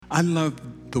I love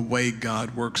the way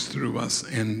God works through us,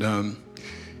 and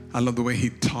I love the way he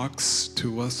talks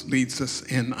to us, leads us,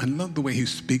 and I love the way he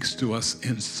speaks to us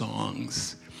in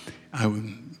songs.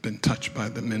 I've been touched by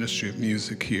the ministry of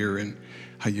music here and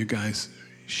how you guys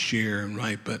share and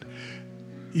write, but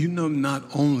you know not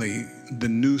only the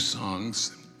new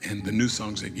songs and the new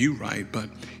songs that you write, but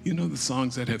you know the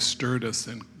songs that have stirred us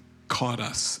and caught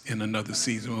us in another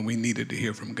season when we needed to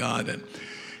hear from God.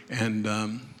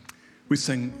 And we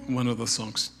sang one of the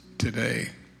songs today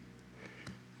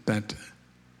that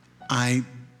I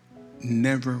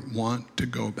never want to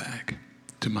go back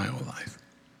to my old life.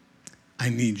 I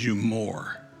need you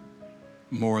more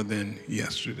than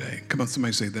yesterday. Come on,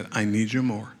 somebody say that. I need you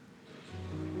more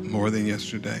than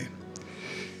yesterday.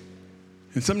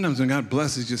 And sometimes when God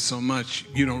blesses you so much,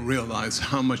 you don't realize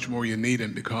how much more you need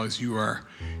him because you are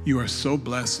so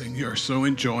blessing, you are so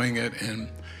enjoying it,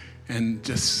 and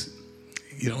just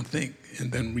you don't think. And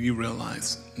then you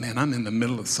realize, man, I'm in the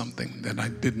middle of something that I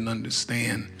didn't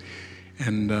understand.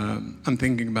 And I'm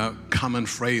thinking about common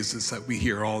phrases that we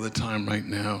hear all the time right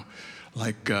now,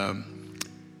 like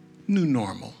new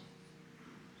normal.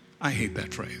 I hate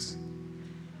that phrase.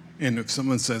 And if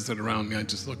someone says it around me, I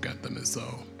just look at them as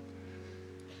though,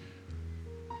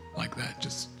 like that,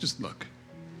 just look.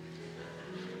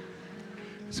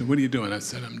 So what are you doing? I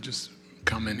said, I'm just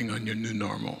commenting on your new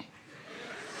normal.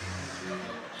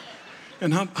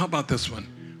 And how about this one?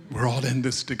 We're all in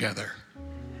this together.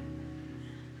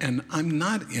 And I'm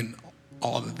not in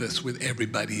all of this with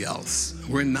everybody else.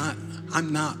 I'm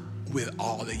not with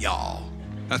all of y'all.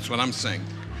 That's what I'm saying.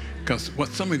 Because what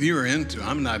some of you are into,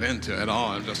 I'm not into at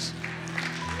all.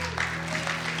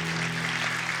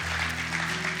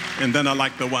 And then I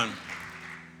like the one,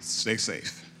 stay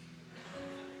safe.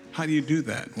 How do you do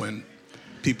that when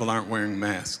people aren't wearing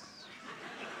masks?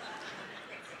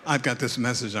 I've got this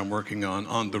message I'm working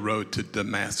on the road to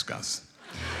Damascus.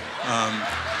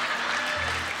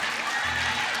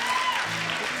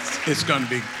 It's going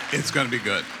to be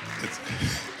good.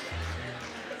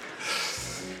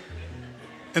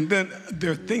 And then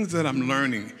there are things that I'm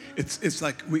learning. It's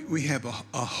like we have a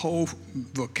whole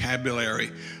vocabulary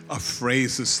of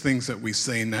phrases, things that we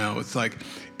say now. It's like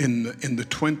in the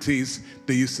 20s,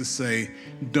 they used to say,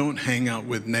 don't hang out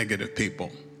with negative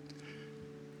people.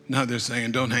 Now they're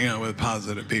saying, don't hang out with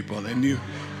positive people. And you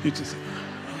just,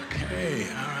 okay,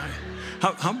 all right.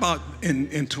 How about in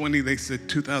 2020,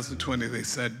 they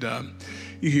said,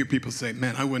 you hear people say,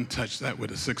 man, I wouldn't touch that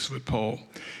with a 6-foot pole.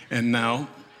 And now,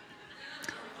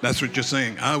 that's what you're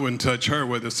saying. I wouldn't touch her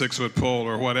with a 6-foot pole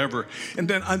or whatever. And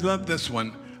then I love this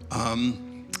one,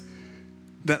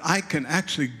 that I can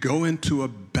actually go into a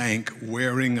bank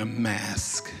wearing a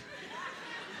mask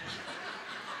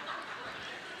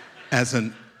as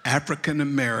an African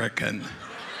American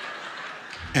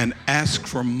and ask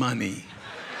for money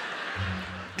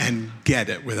and get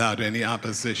it without any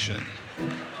opposition.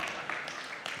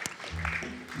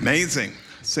 Amazing.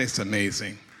 Say it's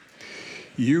amazing.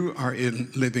 You are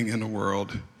living in a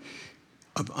world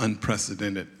of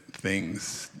unprecedented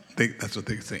things. That's what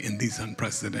they say, in these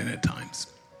unprecedented times.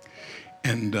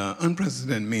 And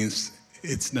unprecedented means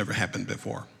it's never happened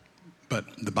before. But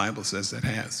the Bible says it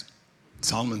has.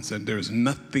 Solomon said there's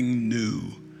nothing new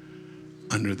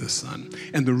under the sun.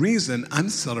 And the reason I'm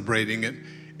celebrating it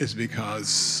is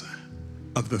because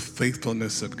of the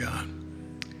faithfulness of God.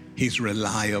 He's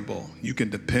reliable. You can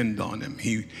depend on him.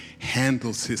 He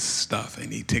handles his stuff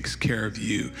and he takes care of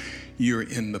you. You're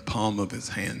in the palm of his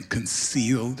hand,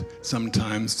 concealed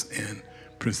sometimes and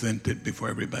presented before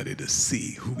everybody to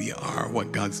see who we are,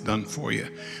 what God's done for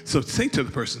you. So say to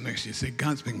the person next to you, say,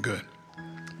 God's been good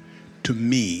to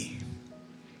me.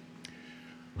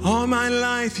 All my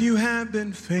life you have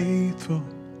been faithful.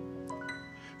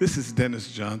 This is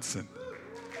Dennis Johnson.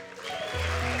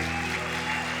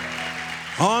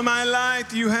 All my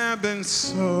life you have been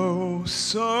so,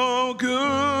 so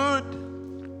good.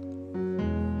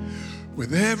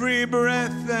 With every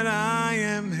breath that I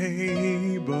am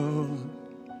able,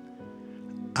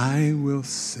 I will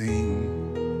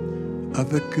sing of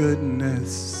the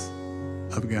goodness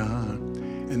of God.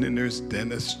 And then there's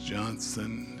Dennis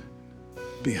Johnson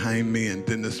behind me and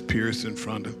Dennis Pierce in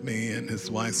front of me and his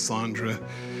wife Sandra,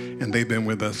 and they've been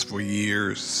with us for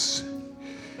years.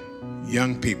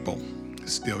 Young people,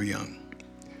 still young,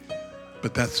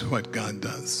 but that's what God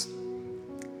does.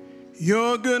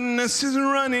 Your goodness is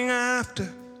running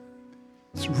after,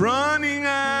 it's running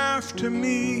after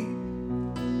me.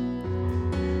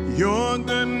 Your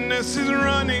goodness is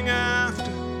running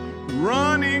after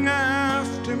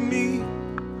me.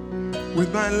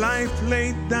 With my life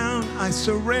laid down, I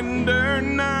surrender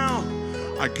now.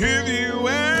 I give you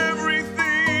everything.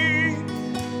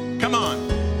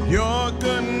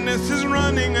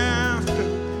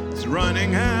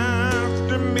 running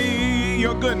after me.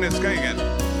 Your goodness, can you get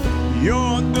it?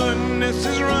 Your goodness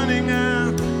is running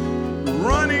after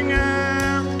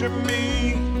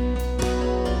me.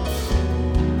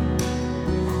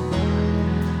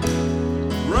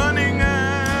 Running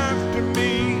after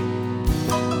me.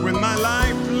 With my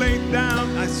life laid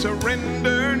down, I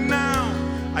surrender now.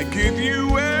 I give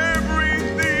you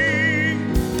everything.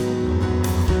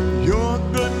 Your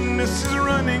goodness is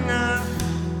running after.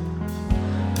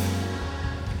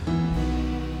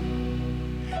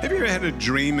 Have you ever had a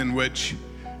dream in which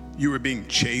you were being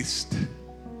chased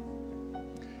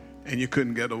and you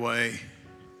couldn't get away?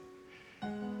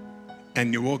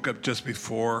 And you woke up just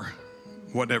before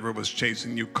whatever was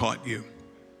chasing you caught you.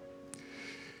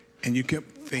 And you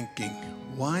kept thinking,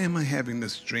 why am I having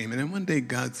this dream? And then one day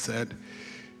God said,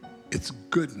 it's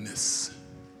goodness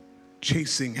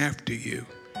chasing after you.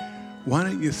 Why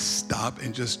don't you stop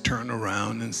and just turn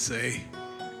around and say,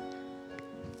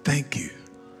 thank you.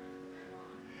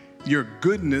 Your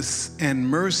goodness and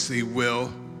mercy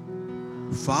will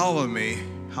follow me.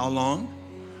 How long?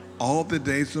 All the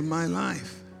days of my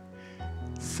life.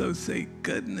 So say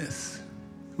goodness.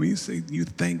 When you say you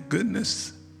thank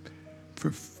goodness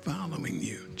for following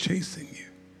you, chasing you.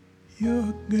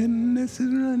 Your goodness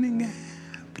is running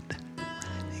after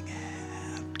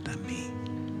me.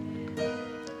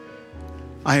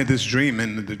 I had this dream,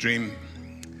 and in the dream,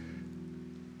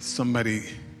 somebody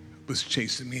was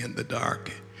chasing me in the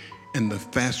dark. And the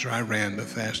faster I ran, the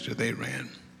faster they ran.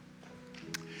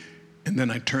 And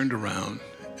then I turned around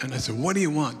and I said, what do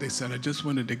you want? They said, I just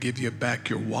wanted to give you back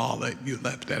your wallet. You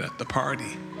left that at the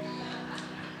party.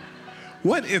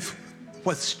 What if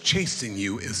what's chasing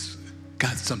you is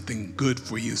got something good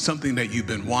for you, something that you've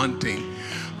been wanting,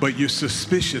 but you're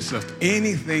suspicious of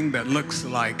anything that looks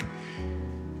like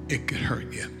it could hurt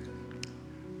you?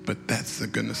 But that's the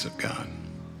goodness of God.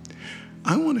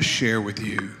 I want to share with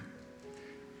you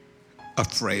a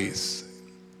phrase,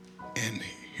 and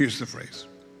here's the phrase.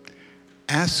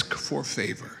 Ask for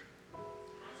favor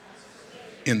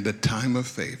in the time of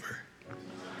favor,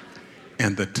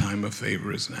 and the time of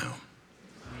favor is now.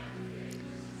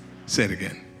 Say it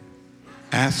again.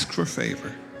 Ask for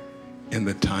favor in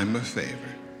the time of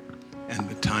favor, and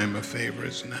the time of favor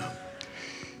is now.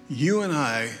 You and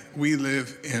I, we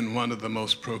live in one of the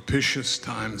most propitious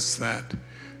times that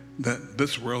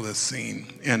this world has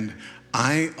seen. And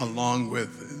I, along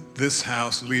with this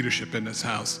house, leadership in this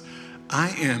house,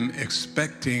 I am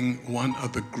expecting one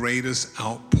of the greatest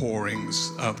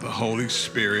outpourings of the Holy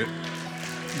Spirit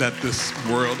that this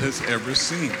world has ever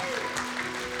seen.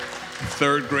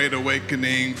 Third Great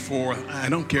Awakening, fourth, I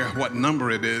don't care what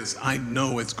number it is, I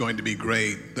know it's going to be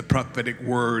great. The prophetic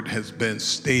word has been,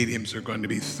 stadiums are going to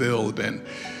be filled, and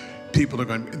people are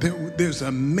going to, there's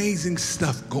amazing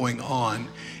stuff going on.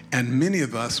 And many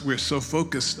of us, we're so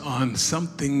focused on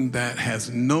something that has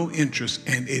no interest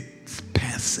and it's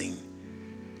passing.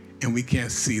 And we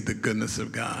can't see the goodness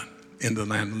of God in the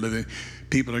land of the living.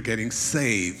 People are getting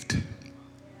saved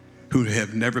who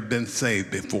have never been saved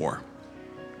before.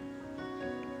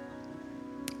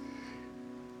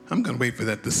 I'm going to wait for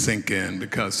that to sink in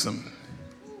because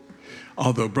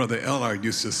although Brother Ellard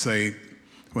used to say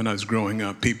when I was growing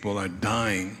up, people are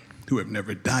dying who have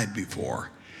never died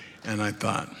before. And I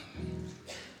thought,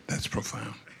 that's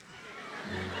profound.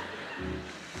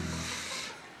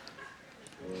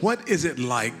 What is it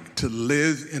like to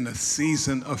live in a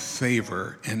season of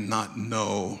favor and not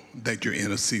know that you're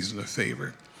in a season of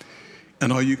favor?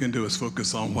 And all you can do is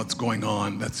focus on what's going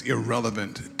on that's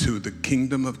irrelevant to the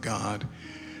kingdom of God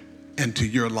and to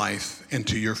your life and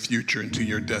to your future and to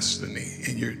your destiny.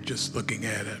 And you're just looking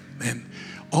at it. And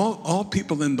all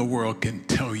people in the world can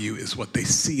tell you is what they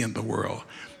see in the world.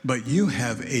 But you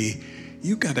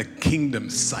got a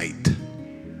kingdom sight,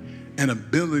 an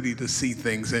ability to see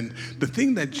things. And the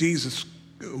thing that Jesus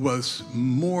was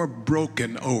more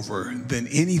broken over than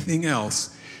anything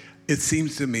else, it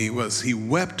seems to me, was he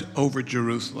wept over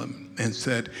Jerusalem and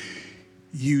said,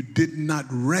 you did not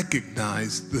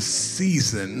recognize the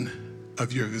season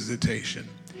of your visitation.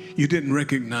 You didn't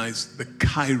recognize the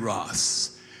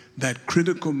kairos, that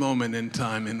critical moment in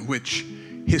time in which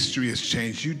history has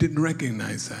changed. You didn't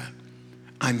recognize that.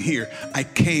 I'm here. I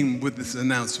came with this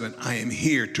announcement. I am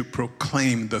here to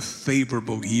proclaim the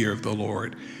favorable year of the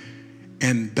Lord.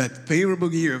 And that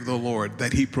favorable year of the Lord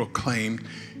that he proclaimed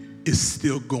is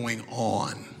still going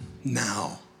on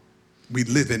now. We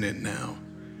live in it now.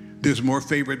 There's more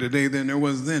favor today than there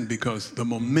was then because the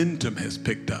momentum has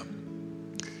picked up.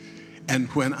 And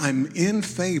when I'm in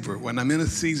favor, when I'm in a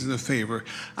season of favor,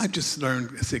 I just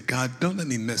learned, I said, God, don't let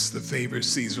me miss the favor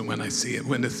season when I see it,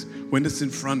 when it's in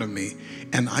front of me.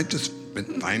 And I just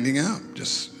been finding out,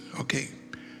 just, okay,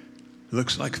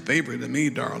 looks like favor to me,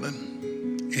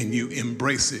 darling. And you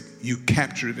embrace it. You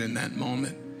capture it in that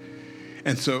moment.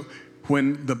 And so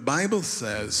when the Bible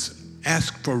says,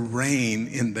 ask for rain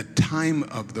in the time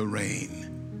of the rain,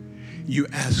 you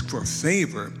ask for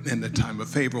favor in the time of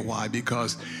favor. Why?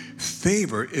 Because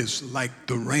favor is like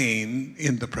the rain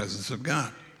in the presence of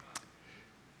God.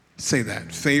 Say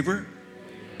that. Favor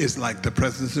is like the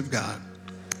presence of God.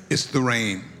 It's the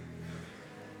rain.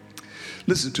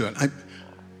 Listen to it.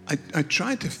 I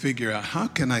tried to figure out how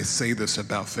can I say this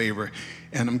about favor,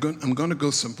 and I'm going to go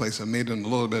someplace. I made a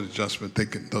little bit of adjustment.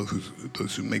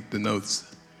 Those who make the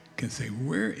notes can say,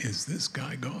 where is this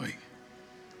guy going?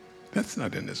 That's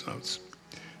not in his notes,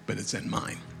 but it's in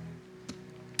mine.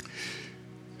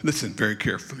 Listen very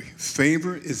carefully.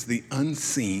 Favor is the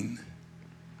unseen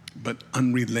but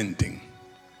unrelenting,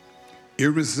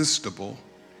 irresistible,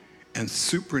 and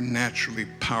supernaturally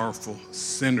powerful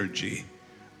synergy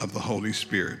of the Holy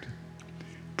Spirit,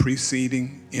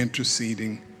 preceding,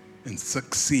 interceding, and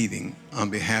succeeding on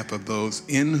behalf of those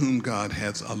in whom God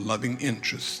has a loving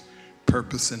interest,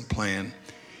 purpose, and plan,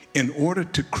 in order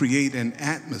to create an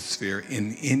atmosphere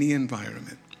in any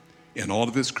environment, in all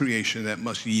of his creation, that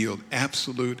must yield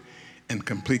absolute and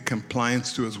complete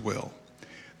compliance to his will,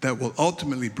 that will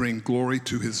ultimately bring glory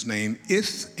to his name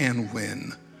if and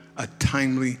when a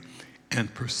timely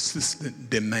and persistent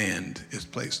demand is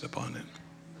placed upon it.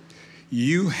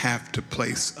 You have to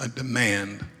place a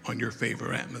demand on your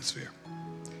favor atmosphere.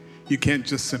 You can't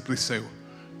just simply say,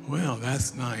 well,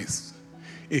 that's nice.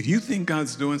 If you think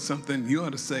God's doing something, you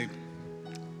ought to say,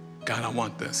 God, I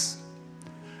want this.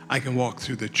 I can walk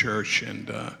through the church, and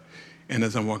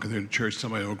as I'm walking through the church,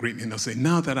 somebody will greet me and they'll say,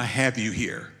 now that I have you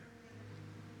here,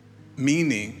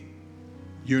 meaning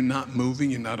you're not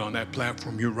moving, you're not on that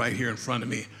platform, you're right here in front of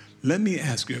me. Let me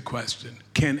ask you a question.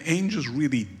 Can angels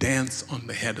really dance on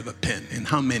the head of a pin? And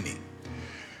how many?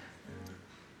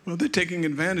 Well, they're taking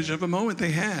advantage of a moment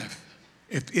they have.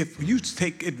 If you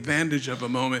take advantage of a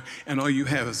moment and all you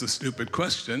have is a stupid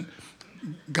question,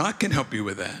 God can help you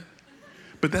with that.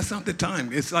 But that's not the time.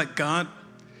 It's like, God,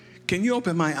 can you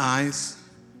open my eyes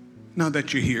now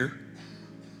that you're here?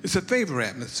 It's a favor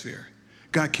atmosphere.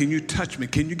 God, can you touch me?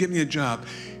 Can you give me a job?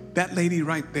 That lady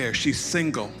right there, she's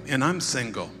single and I'm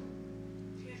single.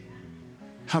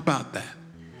 How about that?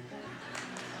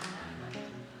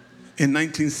 In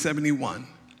 1971,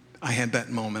 I had that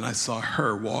moment. I saw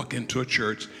her walk into a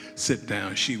church, sit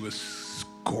down. She was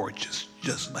gorgeous,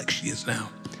 just like she is now.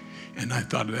 And I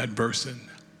thought of that verse in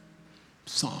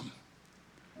Psalm.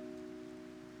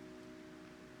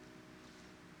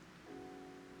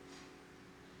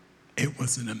 It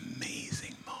was an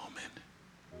amazing moment.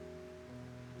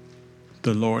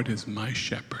 The Lord is my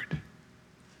shepherd.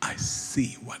 I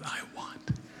see what I want.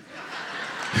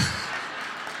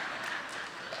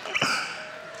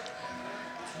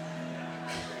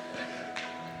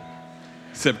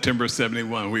 September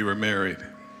 71, we were married.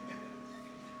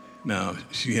 Now,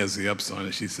 she has the ups on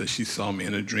it. She says she saw me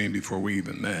in a dream before we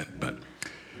even met, but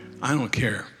I don't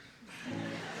care.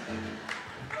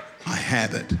 I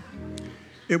had it.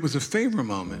 It was a favor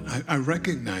moment. I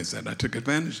recognize that. I took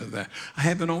advantage of that. I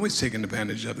haven't always taken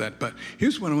advantage of that, but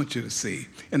here's what I want you to see.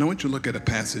 And I want you to look at a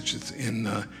passage that's in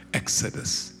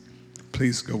Exodus.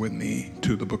 Please go with me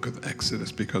to the book of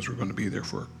Exodus because we're going to be there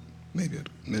for maybe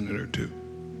a minute or two.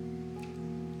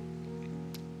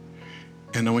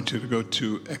 And I want you to go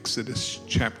to Exodus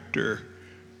chapter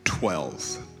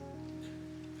 12,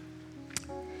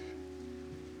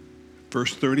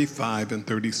 verse 35 and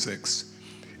 36.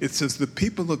 It says, the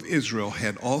people of Israel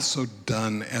had also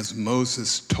done as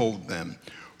Moses told them,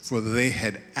 for they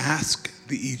had asked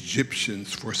the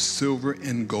Egyptians for silver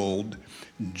and gold,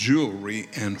 jewelry,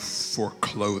 and for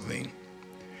clothing.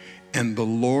 And the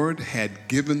Lord had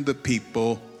given the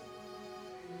people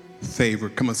favor.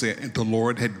 Come on, say it. The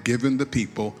Lord had given the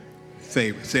people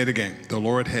favor. Say it again. The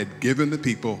Lord had given the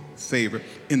people favor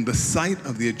in the sight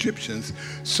of the Egyptians,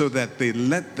 so that they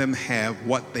let them have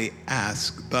what they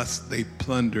asked. Thus they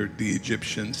plundered the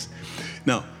Egyptians.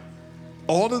 Now,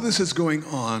 all of this is going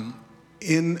on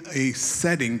in a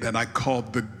setting that I call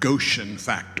the Goshen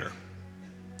factor.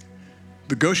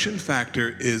 The Goshen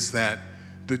factor is that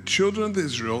the children of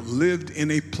Israel lived in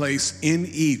a place in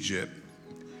Egypt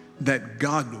that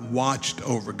God watched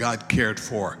over, God cared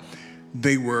for.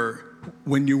 They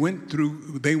went through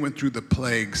the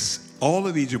plagues. All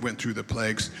of Egypt went through the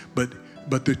plagues, but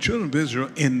the children of Israel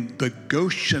in the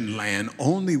Goshen land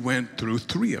only went through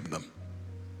 3 of them.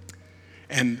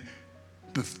 And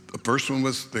the first one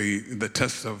was the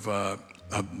test of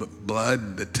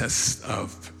blood, the test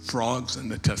of frogs, and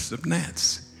the test of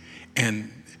gnats.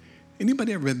 And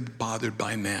anybody ever been bothered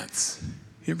by gnats?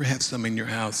 You ever have some in your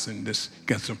house and just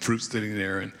got some fruit sitting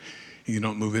there and you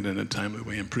don't move it in a timely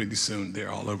way, and pretty soon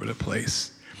they're all over the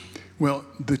place? Well,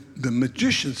 the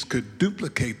magicians could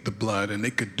duplicate the blood and they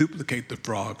could duplicate the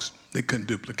frogs. They couldn't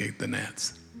duplicate the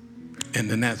gnats. And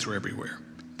the gnats were everywhere.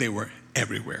 They were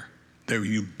everywhere. They were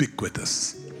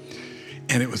ubiquitous.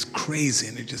 And it was crazy.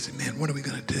 And they just said, man, what are we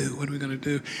going to do? What are we going to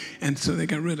do? And so they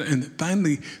got rid of it. And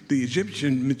finally, the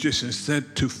Egyptian magician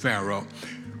said to Pharaoh,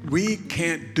 we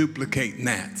can't duplicate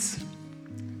gnats.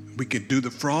 We could do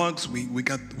the frogs.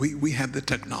 We have the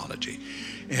technology.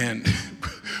 And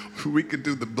we could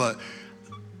do the blood.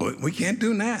 But we can't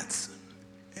do gnats.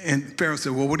 And Pharaoh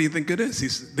said, well, what do you think it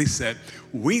is? They said,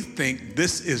 we think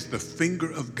this is the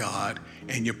finger of God,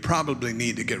 and you probably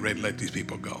need to get ready to let these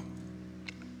people go.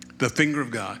 The finger of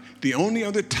God. The only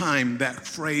other time that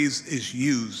phrase is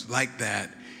used like that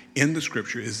in the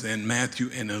scripture is in Matthew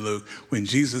and in Luke, when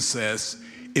Jesus says,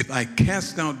 if I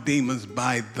cast out demons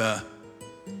by the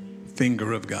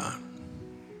finger of God,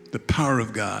 the power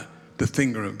of God, the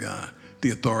finger of God, the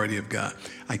authority of God.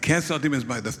 I cast out demons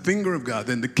by the finger of God,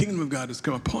 then the kingdom of God has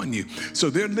come upon you.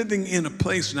 So they're living in a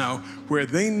place now where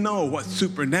they know what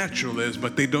supernatural is,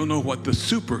 but they don't know what the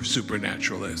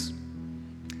supernatural is.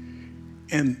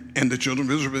 And the children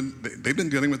of Israel, they've been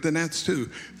dealing with the gnats too.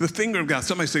 The finger of God.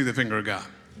 Somebody say the finger of God.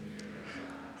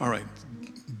 All right.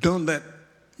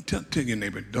 Tell your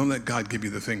neighbor, don't let God give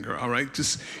you the finger, all right?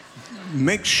 Just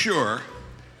make sure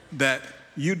that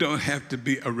you don't have to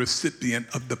be a recipient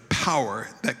of the power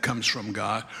that comes from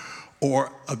God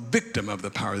or a victim of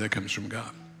the power that comes from God.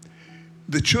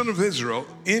 The children of Israel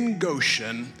in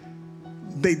Goshen,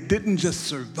 they didn't just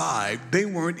survive, they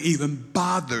weren't even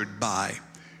bothered by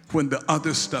when the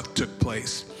other stuff took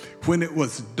place. When it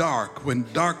was dark, when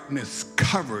darkness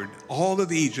covered all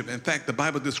of Egypt. In fact, the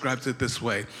Bible describes it this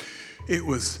way. It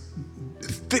was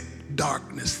thick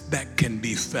darkness that can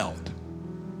be felt.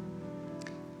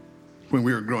 When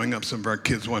we were growing up, some of our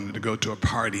kids wanted to go to a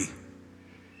party.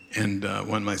 And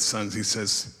one of my sons, he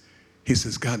says,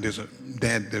 God,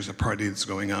 Dad, there's a party that's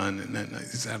going on. And then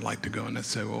he said, I'd like to go. And I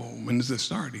said, well, when does it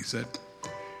start? He said,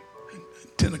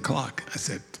 10 o'clock. I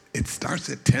said, it starts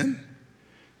at 10?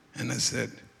 And I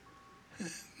said,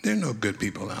 there are no good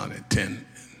people out at 10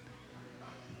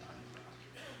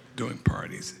 doing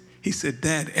parties. He said,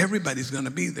 Dad, everybody's going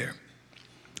to be there.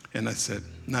 And I said,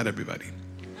 not everybody.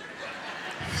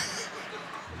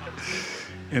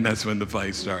 And that's when the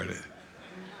fight started.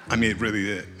 I mean, it really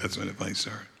did. That's when the fight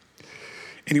started.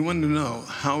 And he wanted to know,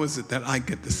 how is it that I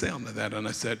get to say all of that? And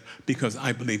I said, because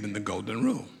I believe in the golden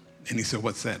rule. And he said,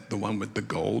 what's that? The one with the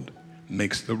gold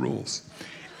makes the rules.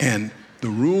 And the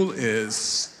rule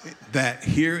is that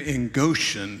here in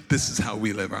Goshen, this is how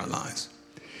we live our lives.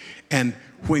 And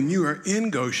when you are in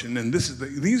Goshen, and these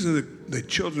are the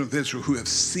children of Israel who have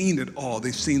seen it all.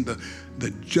 They've seen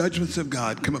the judgments of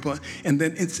God come upon. And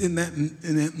then it's in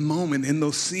that moment, in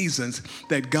those seasons,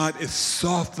 that God is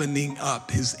softening up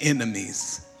his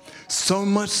enemies. So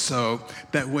much so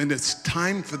that when it's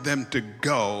time for them to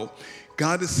go,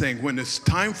 God is saying, when it's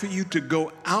time for you to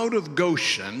go out of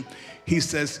Goshen, he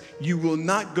says, you will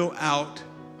not go out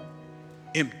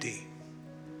empty.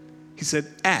 He said,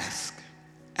 ask.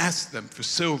 Ask them for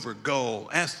silver, gold.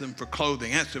 Ask them for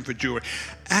clothing. Ask them for jewelry.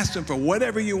 Ask them for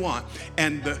whatever you want.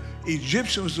 And the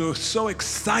Egyptians were so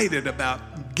excited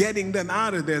about getting them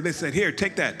out of there. They said, here,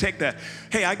 take that, take that.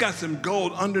 Hey, I got some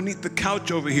gold underneath the couch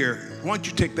over here. Why don't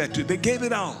you take that too? They gave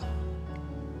it all.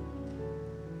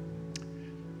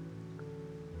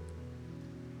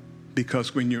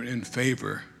 Because when you're in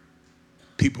favor,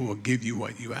 people will give you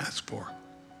what you ask for,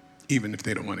 even if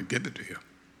they don't want to give it to you.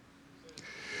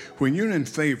 When you're in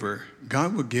favor,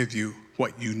 God will give you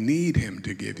what you need him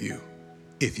to give you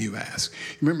if you ask.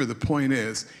 Remember, the point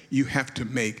is you have to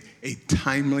make a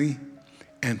timely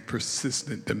and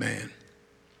persistent demand.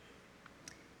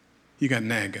 You got to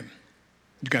nag him.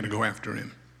 You got to go after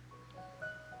him.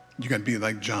 You got to be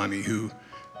like Johnny, who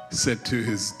said to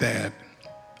his dad,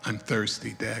 I'm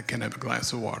thirsty, Dad, can I have a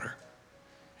glass of water?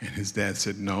 And his dad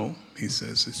said, no. He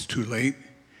says, it's too late.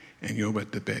 And you'll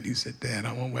wet the bed. He said, Dad,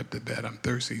 I won't wet the bed. I'm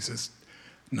thirsty. He says,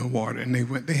 no water. And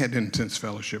they had intense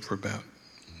fellowship for about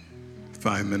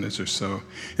 5 minutes or so.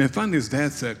 And finally his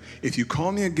dad said, if you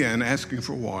call me again asking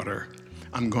for water,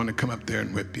 I'm going to come up there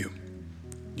and whip you.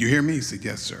 You hear me? He said,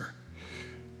 yes, sir.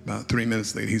 About 3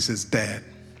 minutes later, he says, Dad,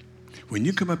 when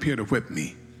you come up here to whip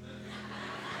me,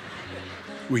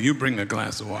 will you bring a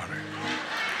glass of water?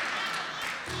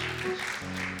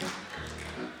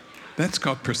 That's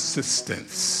called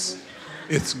persistence.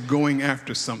 It's going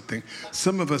after something.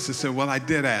 Some of us have said, well, I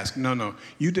did ask. No,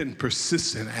 you didn't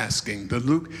persist in asking. The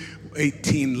Luke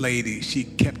 18 lady, she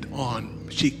kept on.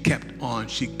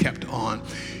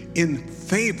 In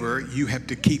favor, you have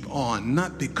to keep on,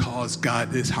 not because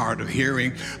God is hard of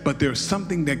hearing, but there's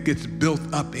something that gets built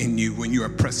up in you when you are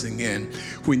pressing in.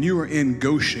 When you are in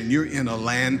Goshen, you're in a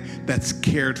land that's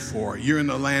cared for. You're in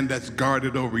a land that's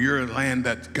guarded over. You're in a land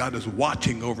that God is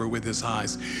watching over with his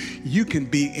eyes. You can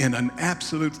be in an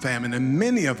absolute famine, and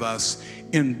many of us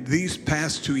in these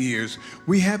past 2 years,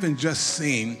 we haven't just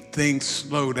seen things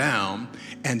slow down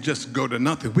and just go to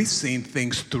nothing. We've seen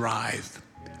things thrive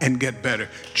and get better.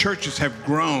 Churches have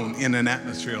grown in an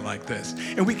atmosphere like this,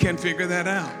 and we can't figure that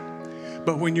out.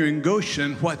 But when you're in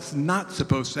Goshen, what's not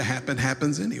supposed to happen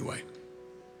happens anyway.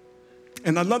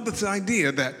 And I love this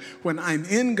idea that when I'm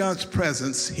in God's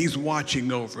presence, he's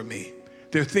watching over me.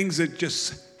 There are things that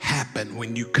just happen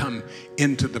when you come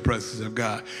into the presence of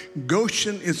God.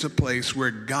 Goshen is a place where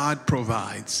God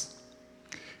provides.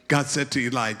 God said to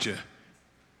Elijah,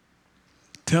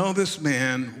 tell this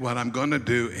man what I'm going to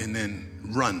do and then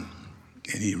run.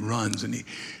 And he runs and he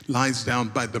lies down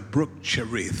by the brook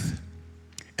Cherith.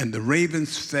 And the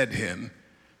ravens fed him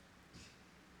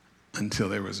until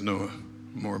there was no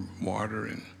more water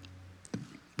and the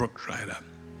brook dried up.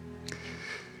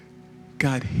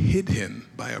 God hid him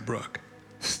by a brook,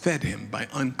 fed him by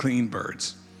unclean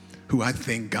birds, who I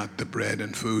think got the bread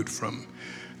and food from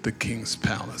the king's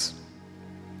palace.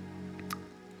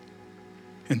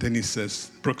 And then he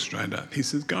says, brook's dried up. He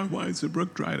says, God, why is the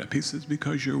brook dried up? He says,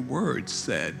 because your word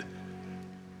said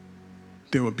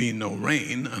there will be no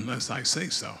rain unless I say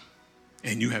so.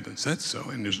 And you haven't said so,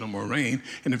 and there's no more rain.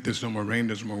 And if there's no more rain,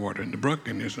 there's more water in the brook,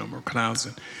 and there's no more clouds.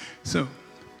 And so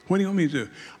what do you want me to do?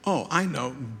 Oh, I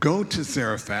know. Go to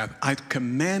Zarephath. I've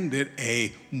commanded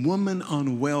a woman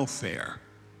on welfare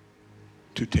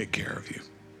to take care of you.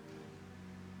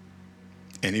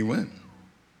 And he went.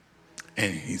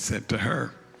 And he said to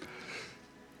her,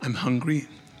 I'm hungry,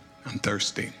 I'm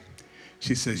thirsty.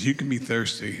 She says, you can be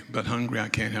thirsty, but hungry I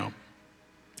can't help.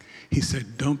 He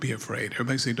said, don't be afraid.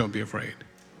 Everybody say, don't be afraid.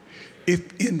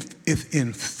 If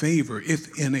in favor,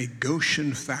 if in a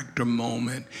Goshen factor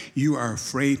moment, you are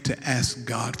afraid to ask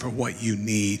God for what you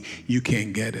need, you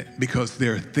can't get it. Because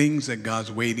there are things that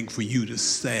God's waiting for you to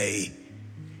say.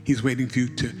 He's waiting for you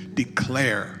to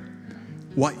declare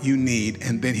what you need,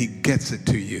 and then he gets it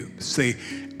to you. Say,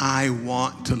 I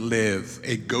want to live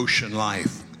a Goshen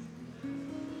life.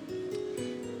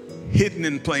 Hidden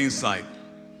in plain sight.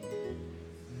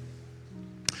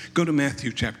 Go to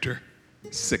Matthew chapter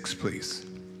 6, please.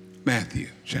 Matthew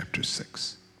chapter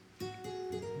 6.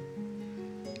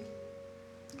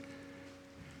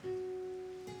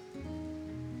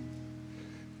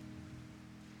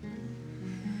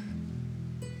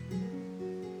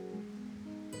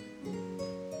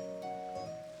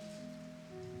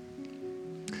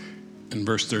 In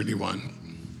verse 31.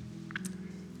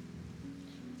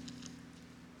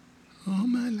 All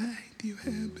my life you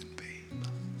have been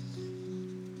faithful.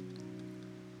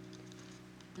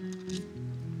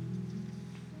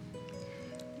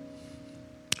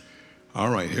 All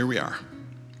right, here we are.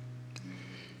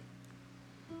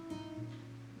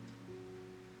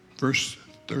 Verse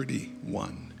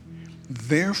 31.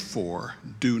 Therefore,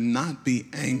 do not be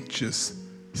anxious,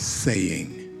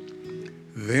 saying.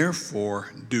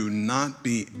 Therefore, do not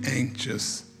be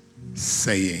anxious,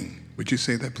 saying. Would you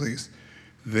say that, please?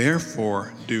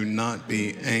 Therefore, do not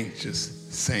be anxious,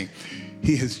 saying.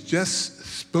 He has just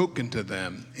spoken to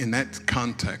them in that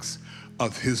context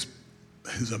of his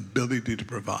ability to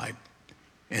provide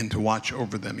and to watch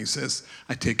over them. He says,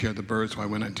 I take care of the birds, why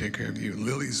wouldn't I take care of you?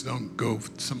 Lilies don't go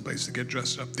someplace to get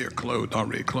dressed up. They're clothed,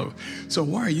 already clothed. So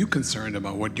why are you concerned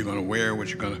about what you're going to wear, what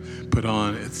you're going to put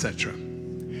on, etc.?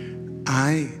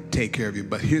 I take care of you.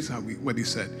 But here's what he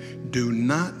said. Do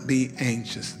not be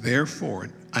anxious. Therefore,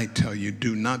 I tell you,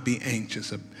 do not be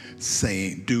anxious,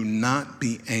 saying. Do not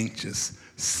be anxious,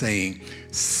 saying.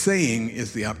 Saying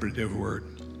is the operative word.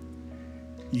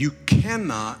 You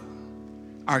cannot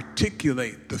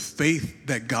articulate the faith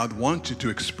that God wants you to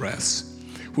express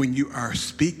when you are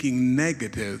speaking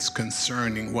negatives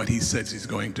concerning what he says he's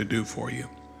going to do for you.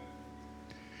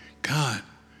 God,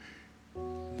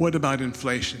 what about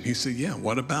inflation? He said, yeah,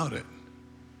 what about it?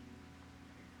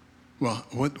 Well,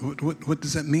 what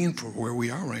does that mean for where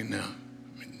we are right now?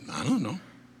 I don't know.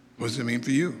 What does it mean for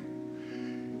you?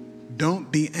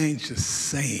 Don't be anxious,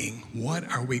 saying, what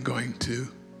are we going to?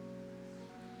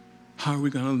 How are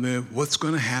we going to live? What's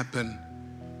going to happen?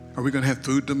 Are we going to have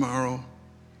food tomorrow?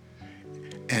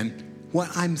 And what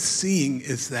I'm seeing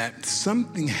is that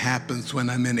something happens when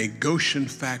I'm in a Goshen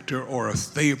factor or a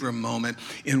favor moment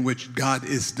in which God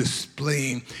is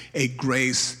displaying a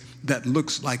grace that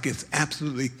looks like it's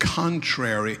absolutely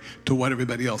contrary to what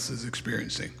everybody else is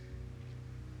experiencing.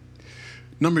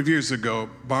 A number of years ago,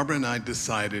 Barbara and I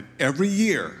decided every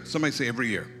year, somebody say every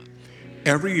year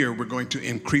we're going to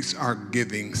increase our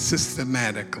giving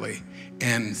systematically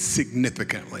and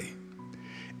significantly.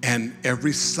 And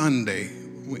every Sunday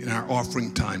in our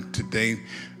offering time, today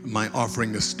my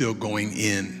offering is still going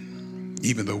in,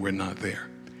 even though we're not there.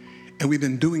 And we've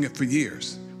been doing it for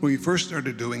years. When we first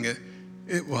started doing it,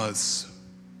 it was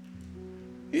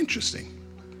interesting,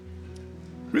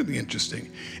 really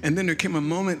interesting. And then there came a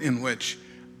moment in which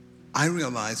I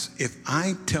realized if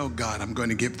I tell God I'm going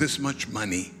to give this much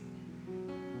money,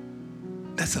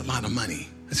 that's a lot of money.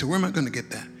 I said, where am I going to get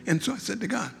that? And so I said to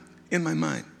God, in my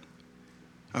mind,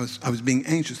 I was being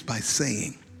anxious by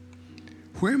saying,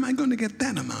 where am I going to get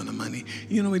that amount of money?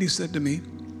 You know what he said to me?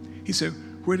 He said,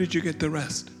 where did you get the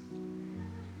rest?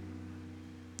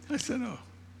 I said, oh.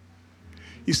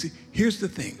 You see, here's the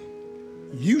thing.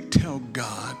 You tell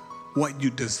God what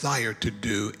you desire to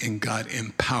do, and God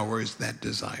empowers that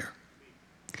desire.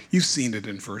 You've seen it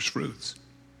in first fruits.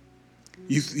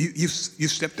 You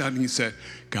stepped out and you said,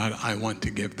 God, I want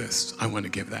to give this. I want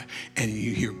to give that. And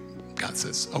you hear God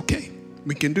says, okay,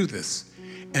 we can do this.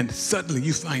 And suddenly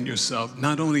you find yourself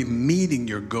not only meeting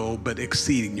your goal, but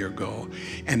exceeding your goal.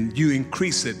 And you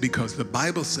increase it because the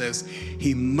Bible says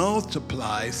he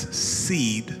multiplies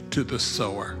seed to the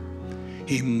sower.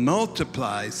 He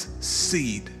multiplies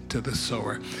seed to the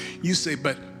sower. You say,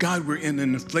 but God, we're in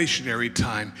an inflationary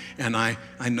time. And I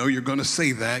know you're going to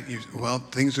say that. Well,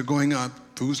 things are going up.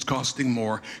 Food's costing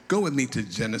more. Go with me to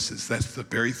Genesis. That's the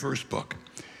very first book.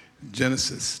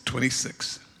 Genesis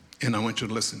 26. And I want you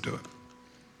to listen to it.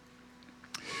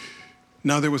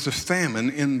 Now there was a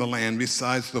famine in the land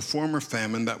besides the former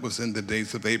famine that was in the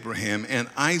days of Abraham. And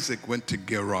Isaac went to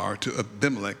Gerar to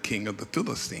Abimelech, king of the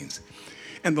Philistines.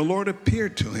 And the Lord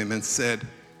appeared to him and said,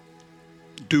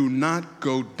 do not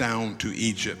go down to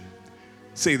Egypt.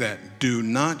 Say that. Do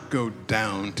not go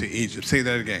down to Egypt. Say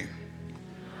that again.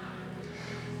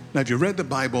 Now, if you read the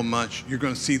Bible much, you're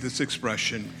going to see this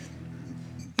expression,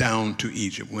 down to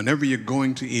Egypt. Whenever you're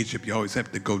going to Egypt, you always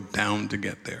have to go down to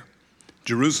get there.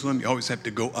 Jerusalem, you always have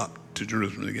to go up to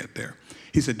Jerusalem to get there.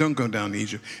 He said, don't go down to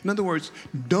Egypt. In other words,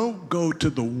 don't go to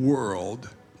the world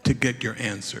to get your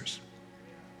answers.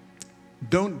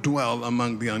 Don't dwell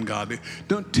among the ungodly.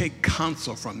 Don't take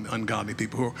counsel from the ungodly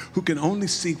people who can only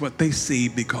see what they see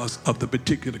because of the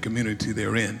particular community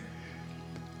they're in.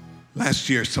 Last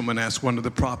year, someone asked one of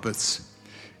the prophets,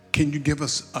 can you give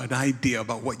us an idea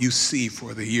about what you see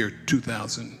for the year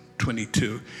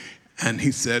 2022? And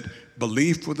he said,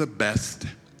 believe for the best,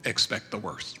 expect the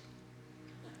worst.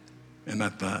 And I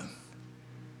thought,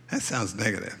 that sounds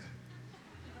negative.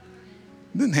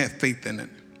 Didn't have faith in it.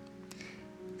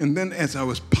 And then as I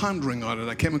was pondering on it,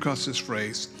 I came across this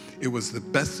phrase, it was the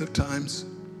best of times,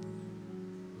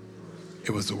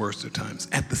 it was the worst of times,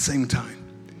 at the same time.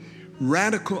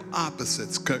 Radical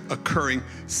opposites occurring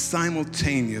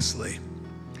simultaneously.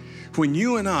 When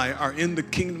you and I are in the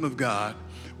kingdom of God,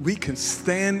 we can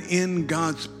stand in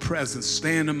God's presence,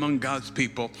 stand among God's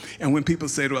people. And when people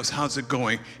say to us, how's it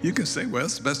going? You can say, well,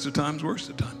 it's the best of times, worst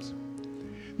of times.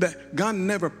 That God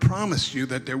never promised you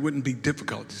that there wouldn't be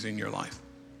difficulties in your life.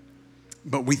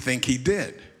 But we think he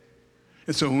did.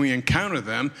 And so when we encounter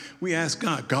them, we ask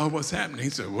God, God, what's happening?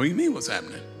 He said, what do you mean what's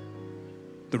happening?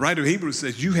 The writer of Hebrews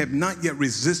says, you have not yet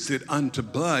resisted unto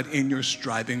blood in your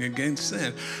striving against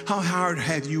sin. How hard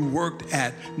have you worked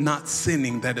at not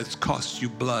sinning that it's cost you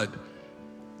blood?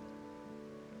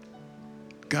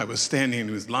 Guy was standing and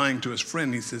he was lying to his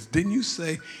friend. He says, didn't you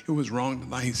say it was wrong to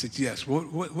lie? He said, yes.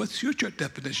 What's your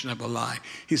definition of a lie?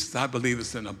 He says, I believe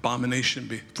it's an abomination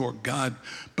before God,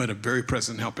 but a very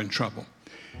present help in trouble.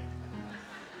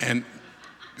 And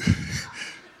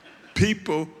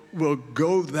people will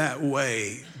go that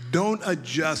way. Don't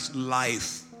adjust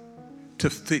life to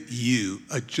fit you.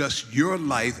 Adjust your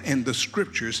life and the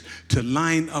scriptures to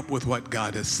line up with what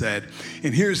God has said.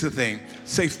 And here's the thing.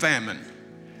 Say famine.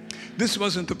 This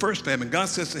wasn't the first famine. God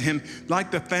says to him,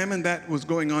 like the famine that was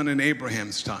going on in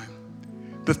Abraham's time,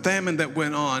 the famine that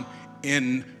went on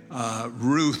in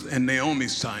Ruth and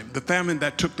Naomi's time, the famine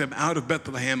that took them out of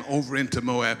Bethlehem over into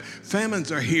Moab.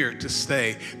 Famines are here to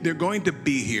stay. They're going to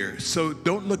be here. So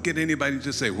don't look at anybody and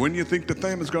just say, when do you think the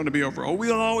famine's going to be over? Oh,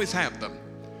 we'll always have them.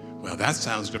 Well, that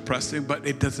sounds depressing, but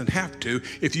it doesn't have to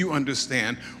if you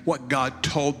understand what God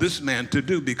told this man to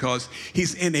do, because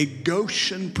he's in a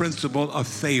Goshen principle of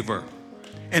favor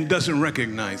and doesn't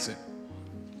recognize it.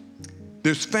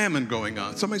 There's famine going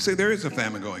on. Somebody say, there is a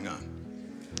famine going on.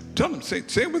 Tell them, say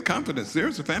it with confidence. There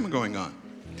is a famine going on.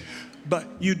 But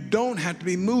you don't have to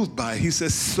be moved by it. He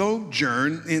says,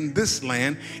 sojourn in this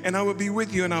land, and I will be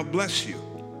with you, and I'll bless you.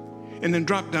 And then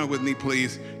drop down with me,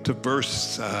 please, to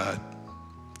verse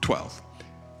 12.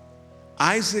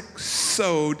 Isaac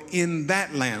sowed in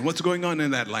that land. What's going on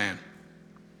in that land?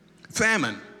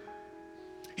 Famine.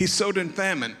 He sowed in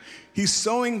famine. He's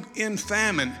sowing in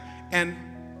famine. And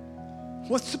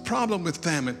what's the problem with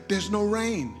famine? There's no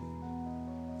rain.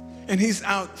 And he's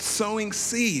out sowing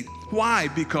seed. Why?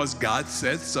 Because God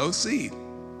said sow seed.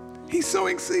 He's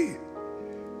sowing seed.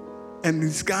 And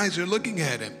these guys are looking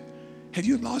at him. Have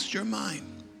you lost your mind?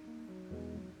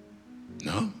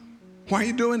 No. Why are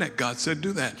you doing that? God said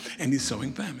do that. And he's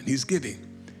sowing famine. He's giving.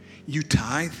 You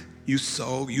tithe, you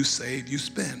sow, you save, you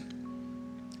spend.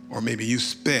 Or maybe you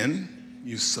spend,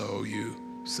 you sow, you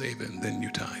save, and then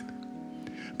you tithe.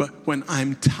 But when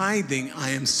I'm tithing,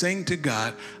 I am saying to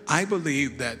God, I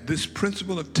believe that this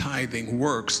principle of tithing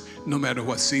works no matter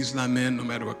what season I'm in, no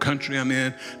matter what country I'm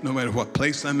in, no matter what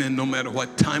place I'm in, no matter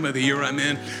what time of the year I'm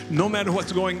in, no matter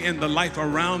what's going in the life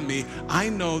around me. I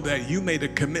know that you made a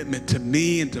commitment to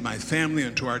me and to my family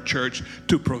and to our church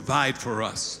to provide for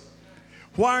us.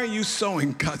 Why are you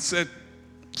sowing? God said,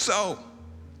 sow.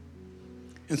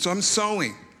 And so I'm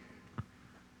sowing.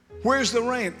 Where's the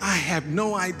rain? I have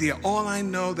no idea. All I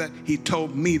know that he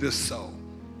told me to sow.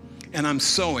 And I'm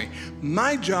sowing.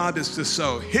 My job is to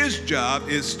sow. His job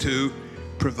is to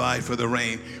provide for the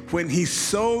rain. When he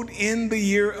sowed in the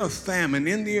year of famine,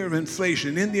 in the year of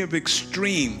inflation, in the year of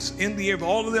extremes, in the year of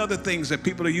all of the other things that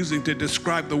people are using to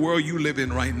describe the world you live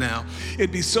in right now,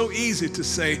 it'd be so easy to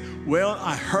say, well,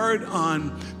 I heard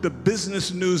on the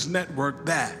Business News Network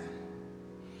that.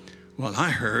 Well,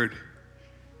 I heard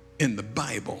in the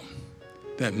Bible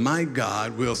that my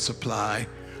God will supply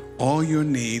all your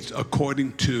needs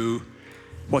according to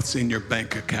what's in your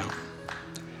bank account.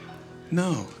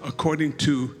 No, according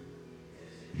to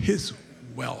his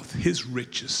wealth, his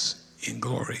riches in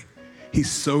glory. He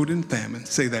sowed in famine.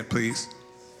 Say that, please.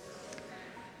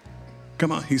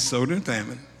 Come on, he sowed in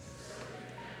famine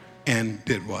and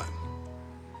did what?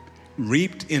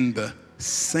 Reaped in the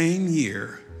same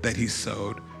year that he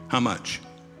sowed. How much?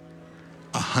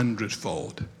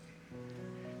 100-fold.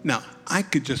 Now, I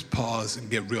could just pause and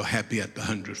get real happy at the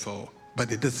 100-fold,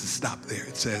 but it doesn't stop there.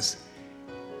 It says,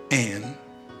 and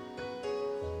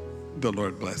the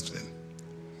Lord blessed him.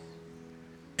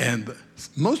 And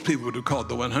most people would have called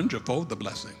the 100-fold the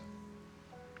blessing.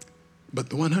 But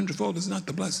the 100-fold is not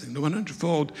the blessing. The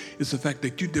 100-fold is the fact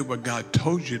that you did what God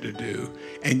told you to do,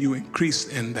 and you increase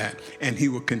in that, and he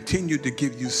will continue to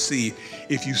give you seed.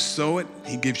 If you sow it,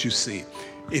 he gives you seed.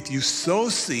 If you sow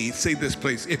seed, say this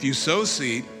please, if you sow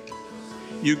seed,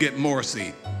 you get more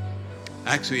seed.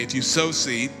 Actually, if you sow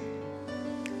seed,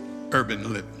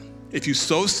 urban living. If you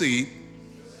sow seed,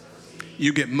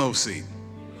 you get more seed.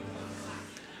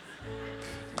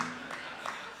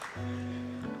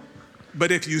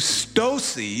 But if you stow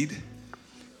seed,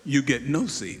 you get no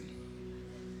seed.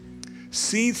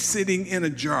 Seed sitting in a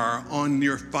jar on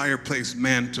your fireplace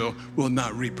mantle will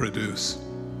not reproduce.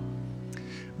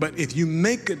 But if you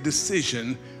make a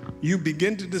decision, you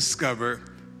begin to discover,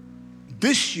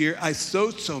 this year I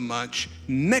sowed so much,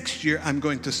 next year I'm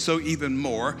going to sow even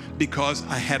more because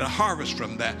I had a harvest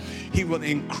from that. He will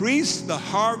increase the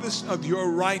harvest of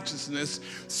your righteousness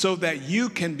so that you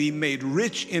can be made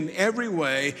rich in every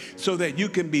way, so that you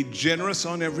can be generous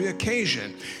on every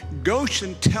occasion.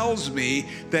 Goshen tells me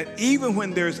that even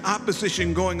when there's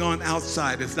opposition going on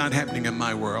outside, it's not happening in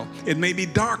my world. It may be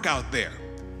dark out there.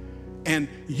 And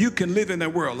you can live in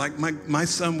that world. Like my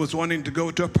son was wanting to go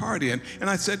to a party. And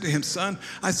I said to him, son,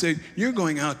 I said, you're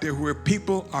going out there where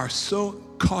people are so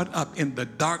caught up in the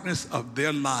darkness of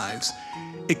their lives,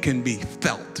 it can be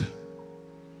felt.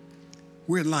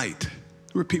 We're light.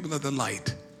 We're people of the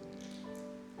light.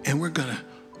 And we're going to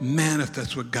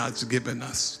manifest what God's given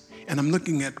us. And I'm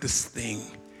looking at this thing.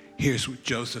 Here's what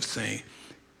Joseph's saying.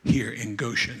 Here in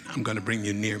Goshen, I'm going to bring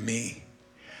you near me.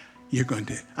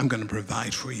 I'm going to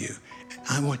provide for you.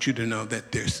 I want you to know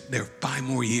that there are 5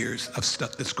 more years of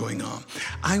stuff that's going on.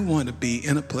 I want to be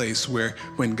in a place where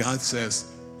when God says,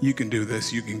 you can do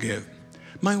this, you can give.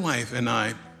 My wife and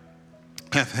I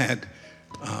have had,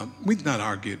 we've not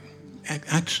argued.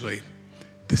 Actually,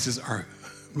 this is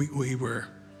we were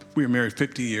married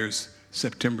 50 years,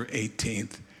 September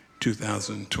 18th,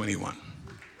 2021.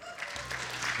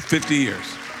 50 years.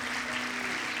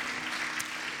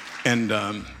 And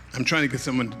I'm trying to get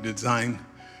someone to design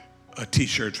a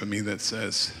T-shirt for me that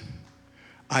says,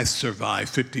 I survived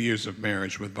 50 years of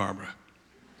marriage with Barbara.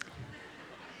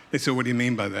 They said, what do you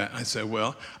mean by that? I said,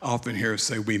 well, I often hear us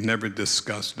say we've never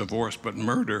discussed divorce, but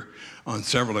murder on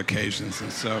several occasions.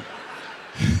 And so,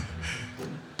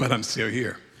 but I'm still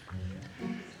here.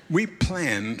 We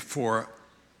planned for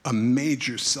a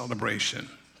major celebration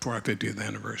for our 50th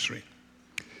anniversary.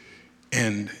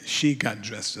 And she got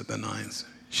dressed at the nines.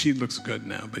 She looks good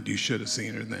now, but you should have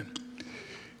seen her then.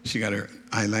 She got her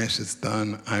eyelashes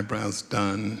done, eyebrows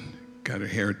done, got her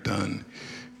hair done,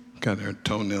 got her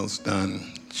toenails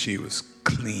done. She was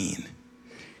clean.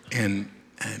 And,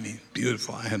 I mean,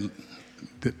 beautiful.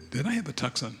 Did I have a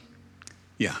tux on?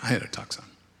 Yeah, I had a tux on.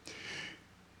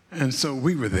 And so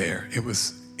we were there. It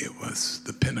was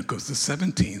the pinnacle. It was the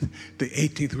 17th. The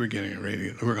 18th, we were getting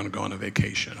ready. We were going to go on a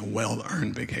vacation, a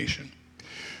well-earned vacation.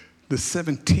 The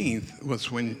 17th was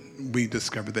when we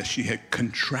discovered that she had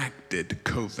contracted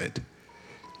COVID.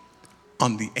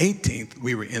 On the 18th,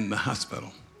 we were in the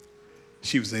hospital.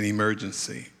 She was in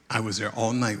emergency. I was there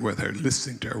all night with her,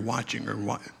 listening to her, watching her,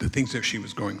 the things that she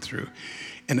was going through.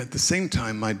 And at the same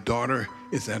time, my daughter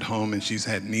is at home, and she's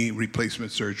had knee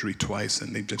replacement surgery twice,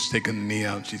 and they've just taken the knee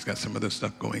out. She's got some other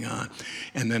stuff going on.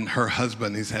 And then her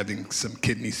husband is having some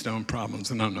kidney stone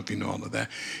problems, and I don't know if you know all of that.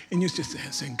 And you're just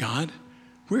saying, God,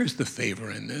 where's the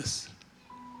favor in this?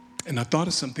 And I thought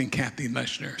of something Kathy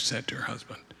Leshner said to her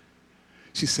husband.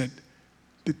 She said,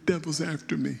 the devil's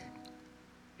after me.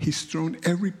 He's thrown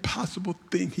every possible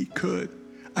thing he could.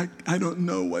 I don't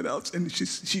know what else. And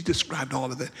she described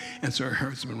all of it. And so her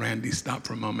husband, Randy, stopped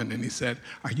for a moment, and he said,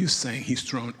 are you saying he's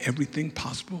thrown everything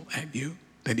possible at you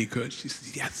that he could? She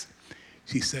said, yes.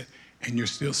 She said, and you're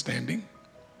still standing?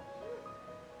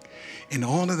 And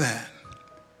all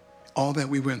that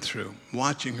we went through,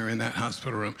 watching her in that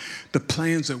hospital room, the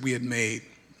plans that we had made,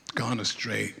 gone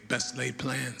astray, best laid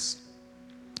plans,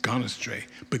 gone astray.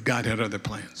 But God had other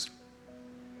plans.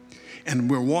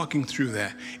 And we're walking through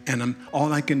that, and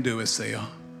all I can do is say,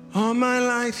 all my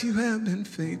life you have been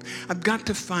faithful. I've got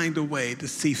to find a way to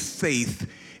see faith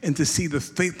and to see the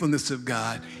faithfulness of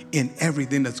God in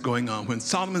everything that's going on. When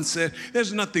Solomon said,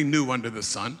 there's nothing new under the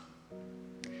sun.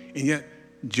 And yet,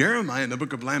 Jeremiah in the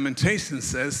book of Lamentations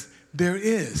says,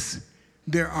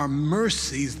 there are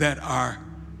mercies that are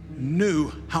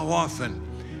new. How often?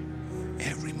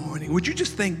 Every morning. Would you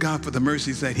just thank God for the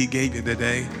mercies that he gave you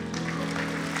today?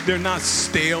 They're not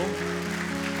stale.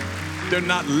 They're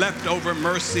not leftover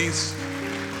mercies.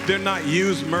 They're not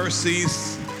used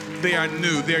mercies. They are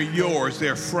new. They're yours.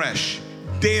 They're fresh.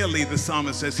 Daily, the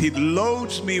psalmist says, he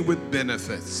loads me with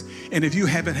benefits. And if you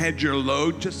haven't had your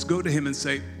load, just go to him and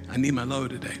say, I need my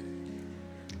load today.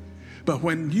 But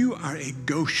when you are a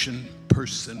Goshen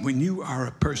person, when you are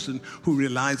a person who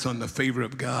relies on the favor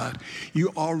of God, you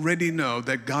already know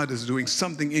that God is doing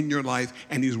something in your life,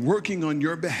 and he's working on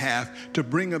your behalf to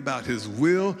bring about his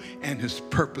will and his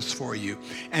purpose for you.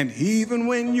 And even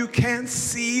when you can't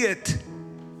see it,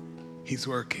 he's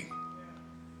working.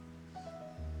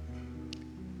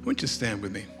 Won't you stand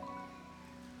with me?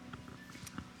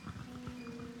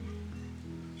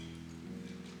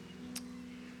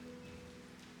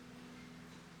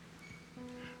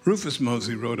 Rufus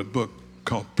Moseley wrote a book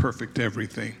called Perfect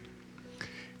Everything.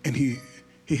 And he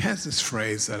has this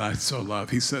phrase that I so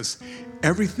love. He says,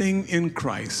 everything in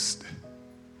Christ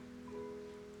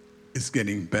is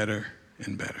getting better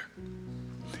and better.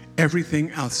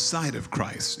 Everything outside of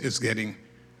Christ is getting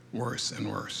worse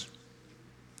and worse.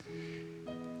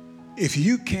 If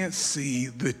you can't see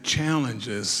the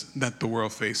challenges that the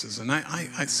world faces, and I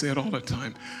say it all the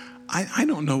time, I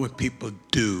don't know what people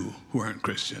do who aren't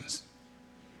Christians.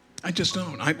 I just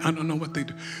don't. I don't know what they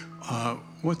do.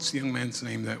 What's the young man's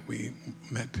name that we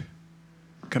met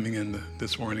coming in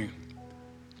this morning?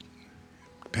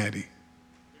 Patty.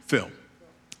 Phil.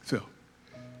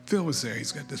 Phil was there.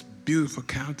 He's got this beautiful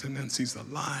countenance. He's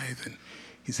alive, and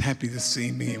he's happy to see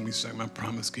me, and we talking about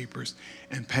Promise Keepers.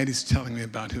 And Patty's telling me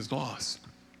about his loss.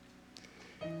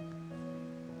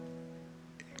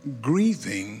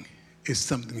 Grieving is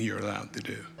something you're allowed to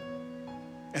do.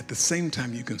 At the same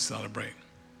time, you can celebrate.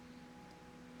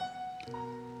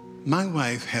 My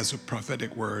wife has a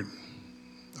prophetic word,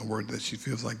 a word that she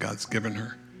feels like God's given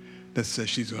her, that says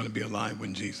she's going to be alive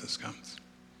when Jesus comes.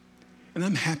 And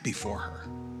I'm happy for her.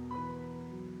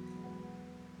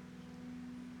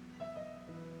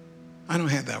 I don't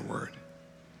have that word.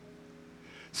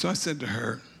 So I said to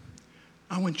her,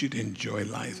 I want you to enjoy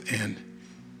life and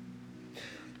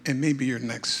maybe your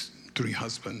next 3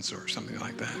 husbands or something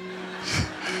like that.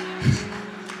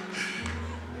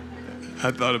 I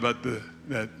thought about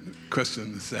that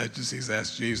question the Sadducees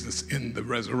asked Jesus in the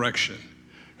resurrection,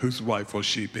 whose wife will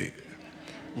she be?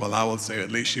 Well, I will say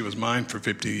at least she was mine for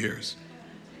 50 years.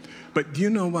 But you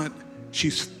know what?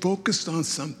 She's focused on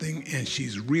something and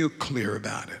she's real clear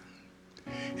about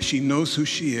it. She knows who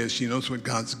she is. She knows what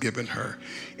God's given her.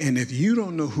 And if you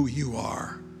don't know who you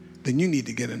are, then you need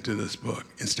to get into this book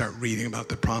and start reading about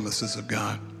the promises of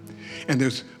God. And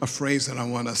there's a phrase that I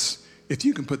want us, if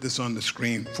you can put this on the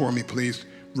screen for me, please.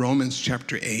 Romans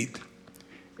chapter 8.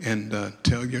 And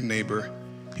tell your neighbor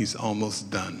he's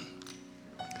almost done.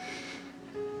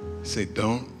 Say,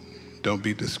 don't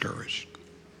be discouraged.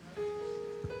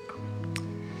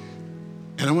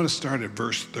 And I want to start at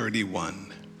verse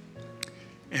 31.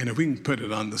 And if we can put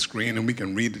it on the screen and we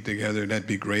can read it together, that'd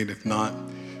be great. If not,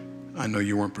 I know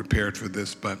you weren't prepared for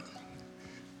this, but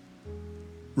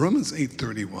Romans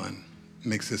 8:31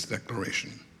 makes this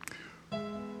declaration.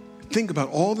 Think about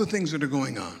all the things that are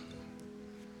going on.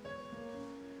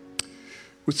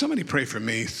 Would somebody pray for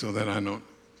me so that I don't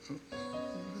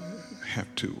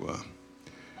have to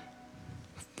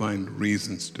find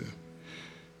reasons to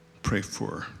pray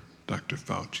for Dr.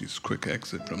 Fauci's quick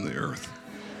exit from the earth?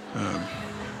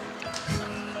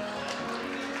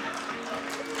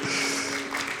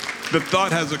 The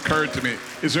thought has occurred to me.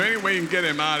 Is there any way you can get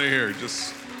him out of here?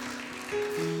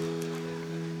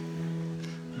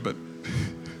 But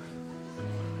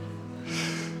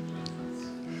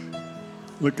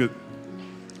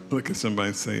look at somebody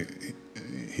and say,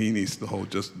 he needs to hold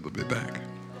just a little bit back.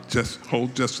 Just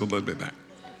hold just a little bit back.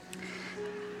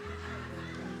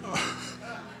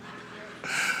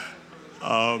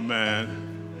 Oh,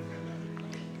 man.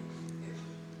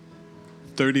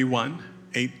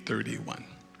 8:31.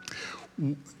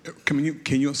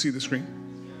 Can you all see the screen?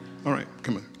 All right,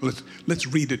 come on. Let's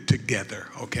read it together,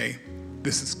 okay?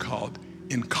 This is called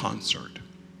in concert.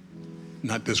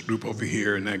 Not this group over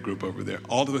here and that group over there.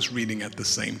 All of us reading at the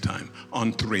same time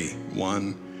on 3.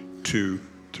 1, 2,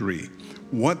 3.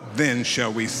 What then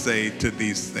shall we say to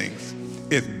these things?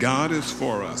 If God is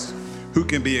for us, who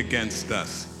can be against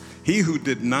us? He who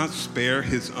did not spare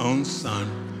his own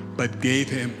son, but gave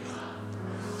him.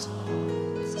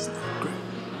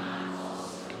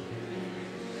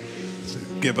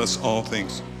 Give us all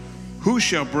things. Who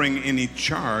shall bring any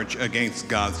charge against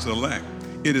God's elect?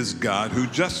 It is God who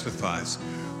justifies.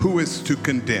 Who is to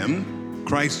condemn?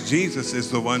 Christ Jesus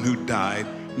is the one who died,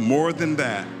 more than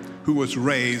that, who was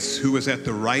raised, who is at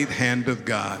the right hand of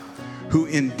God, who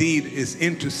indeed is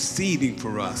interceding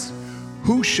for us.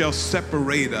 Who shall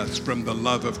separate us from the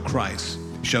love of Christ?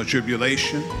 Shall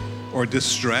tribulation, or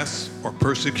distress, or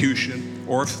persecution,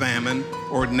 or famine,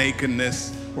 or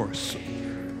nakedness, or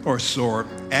sword?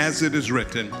 As it is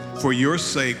written, for your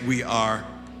sake we are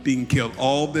being killed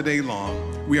all the day long.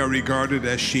 We are regarded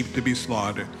as sheep to be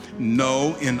slaughtered.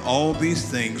 No, in all these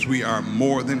things we are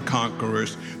more than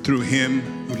conquerors through him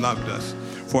who loved us.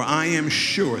 For I am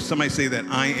sure, somebody say that,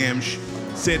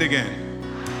 say it again.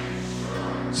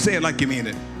 Say it like you mean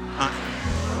it.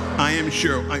 I am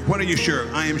sure. What are you sure?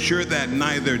 I am sure that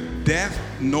neither death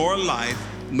nor life,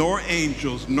 nor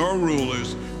angels, nor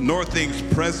rulers, nor things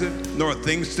present, nor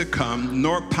things to come,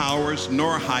 nor powers,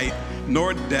 nor height,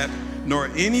 nor depth, nor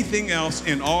anything else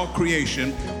in all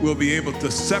creation will be able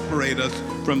to separate us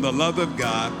from the love of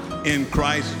God in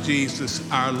Christ Jesus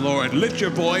our Lord. Lift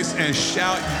your voice and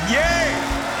shout,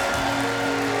 yay!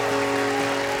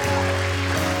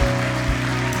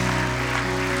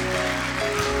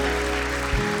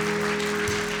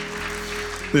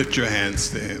 Lift your hands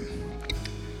to him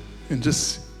and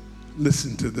just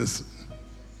listen to this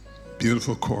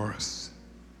beautiful chorus.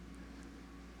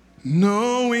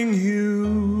 Knowing you,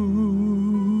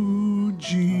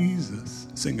 Jesus.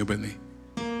 Sing it with me.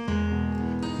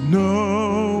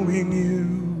 Knowing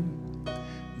you,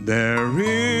 there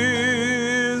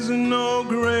is no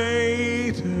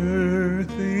greater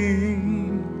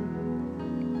thing.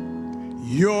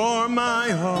 You're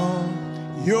my all,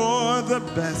 you're the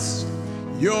best.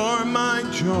 You're my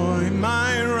joy,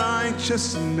 my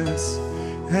righteousness,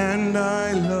 and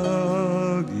I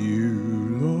love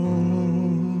you,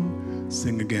 Lord.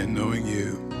 Sing again, knowing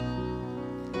you.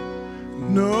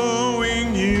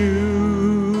 Knowing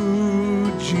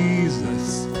you,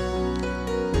 Jesus.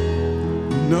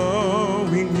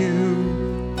 Knowing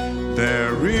you,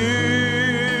 there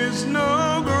is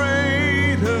no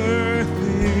greater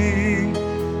thing.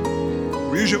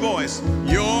 Use your voice.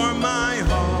 You're my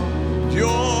all.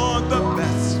 You're the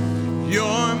best.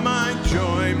 You're my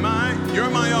joy, you're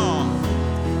my all.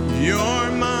 You're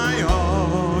my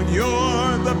all.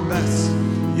 You're the best.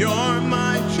 You're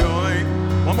my joy.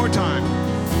 One more time.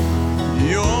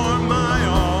 You're my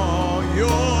all.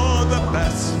 You're the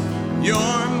best.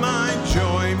 You're my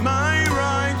joy, my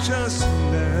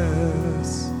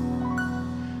righteousness.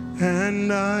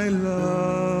 And I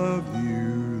love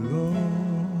you, Lord.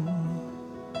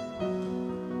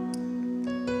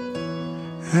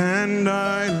 And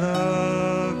I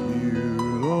love you,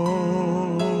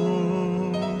 Lord.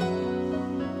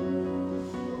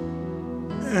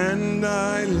 And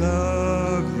I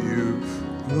love you,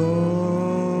 Lord.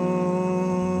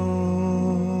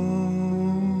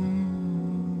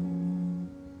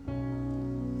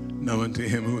 Now unto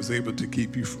him who is able to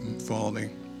keep you from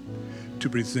falling, to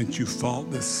present you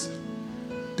faultless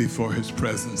before his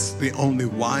presence, the only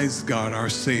wise God, our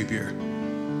Savior,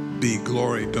 be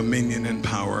glory, dominion, and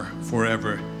power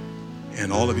forever.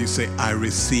 And all of you say, I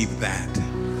receive that.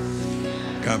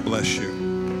 God bless you.